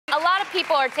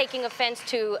people are taking offense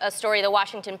to a story the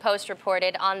Washington Post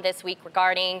reported on this week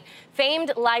regarding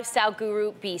famed lifestyle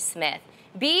guru B. Smith.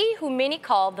 B, who many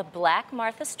call the Black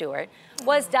Martha Stewart,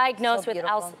 was diagnosed with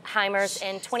Alzheimer's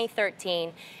in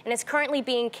 2013 and is currently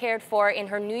being cared for in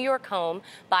her New York home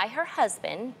by her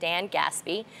husband, Dan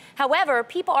Gaspey. However,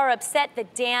 people are upset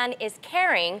that Dan is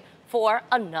caring for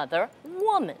another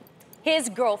woman, his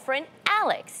girlfriend,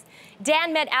 Alex.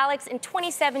 Dan met Alex in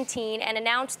 2017 and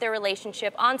announced their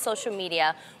relationship on social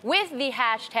media with the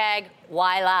hashtag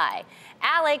 #WhyLie.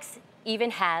 Alex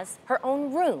even has her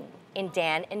own room in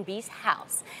Dan and B's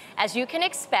house. As you can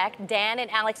expect, Dan and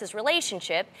Alex's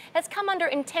relationship has come under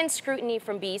intense scrutiny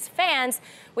from B's fans,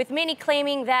 with many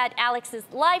claiming that Alex's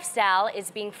lifestyle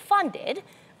is being funded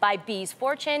by B's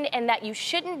fortune and that you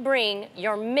shouldn't bring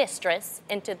your mistress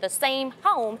into the same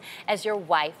home as your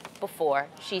wife before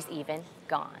she's even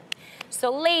gone. So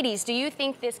ladies, do you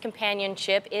think this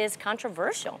companionship is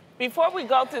controversial? Before we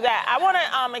go through that, I want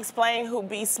to explain who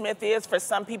B. Smith is for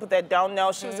some people that don't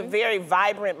know. She was a very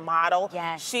vibrant model.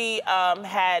 Yes. She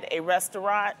had a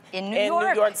restaurant in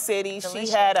New York City. Delicious.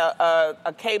 She had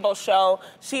a cable show.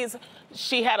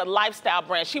 She had a lifestyle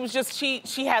brand. She was just,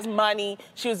 she has money.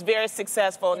 She was very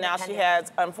successful. Now she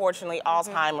has, unfortunately,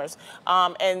 Alzheimer's.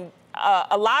 And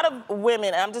a lot of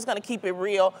women, and I'm just going to keep it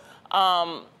real,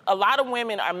 a lot of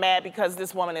women are mad because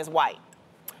this woman is white.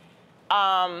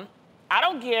 I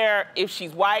don't care if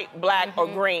she's white, black, or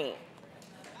green.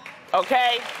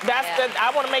 Okay?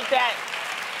 I want to make that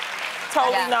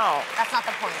totally known. That's not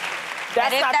the point.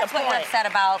 That's not the point. That's what you're upset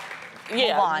about.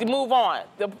 Move on.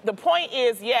 The point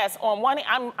is, yes, on one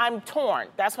hand, I'm torn.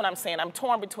 That's what I'm saying. I'm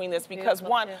torn between this because,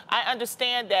 one, I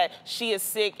understand that she is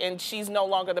sick and she's no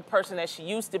longer the person that she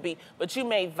used to be, but you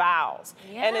made vows.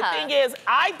 Yeah. And the thing is,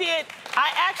 I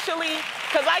actually,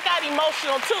 because I got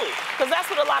emotional too, because that's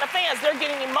what a lot of fans, they're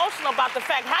getting emotional about the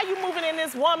fact, how you moving in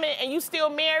this woman and you still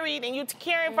married and you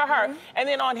caring for her. And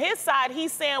then on his side,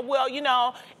 he's saying, well, you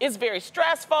know, it's very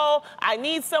stressful, I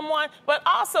need someone, but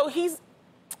also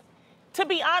to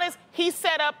be honest, he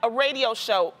set up a radio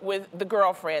show with the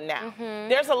girlfriend now.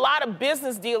 There's a lot of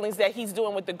business dealings that he's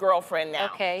doing with the girlfriend now.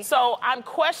 Okay. So I'm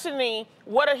questioning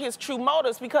what are his true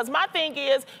motives, because my thing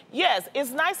is, yes,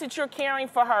 it's nice that you're caring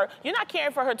for her. You're not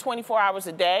caring for her 24 hours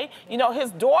a day. You know,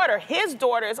 his daughter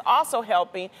is also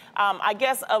helping. I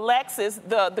guess Alexis,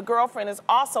 the girlfriend, is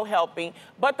also helping.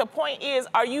 But the point is,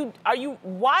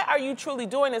 why are you truly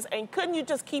doing this? And couldn't you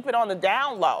just keep it on the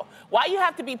down low? Why you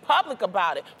have to be public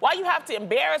about it? Why you have to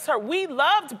embarrass her? We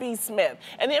loved B. Smith.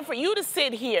 And then for you to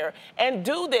sit here and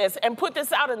do this and put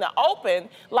this out in the open,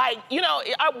 like, you know,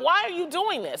 why are you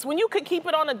doing this? When you could keep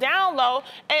it on the down low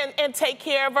and take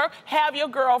care of her, have your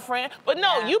girlfriend. But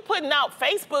no, you putting out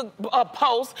Facebook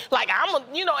posts like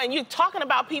and you're talking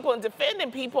about people and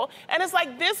defending people. And it's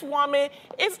like, this woman,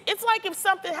 it's like if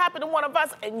something happened to one of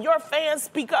us and your fans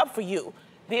speak up for you.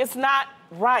 It's not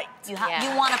right. You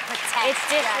want to protect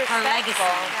her legacy.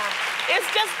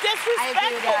 It's just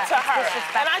disrespectful to her.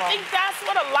 And I think that's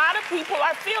what a lot of people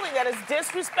are feeling, that it's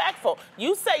disrespectful.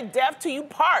 You say death till you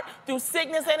part through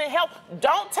sickness and in health.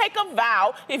 Don't take a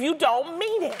vow if you don't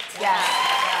mean it. Yeah.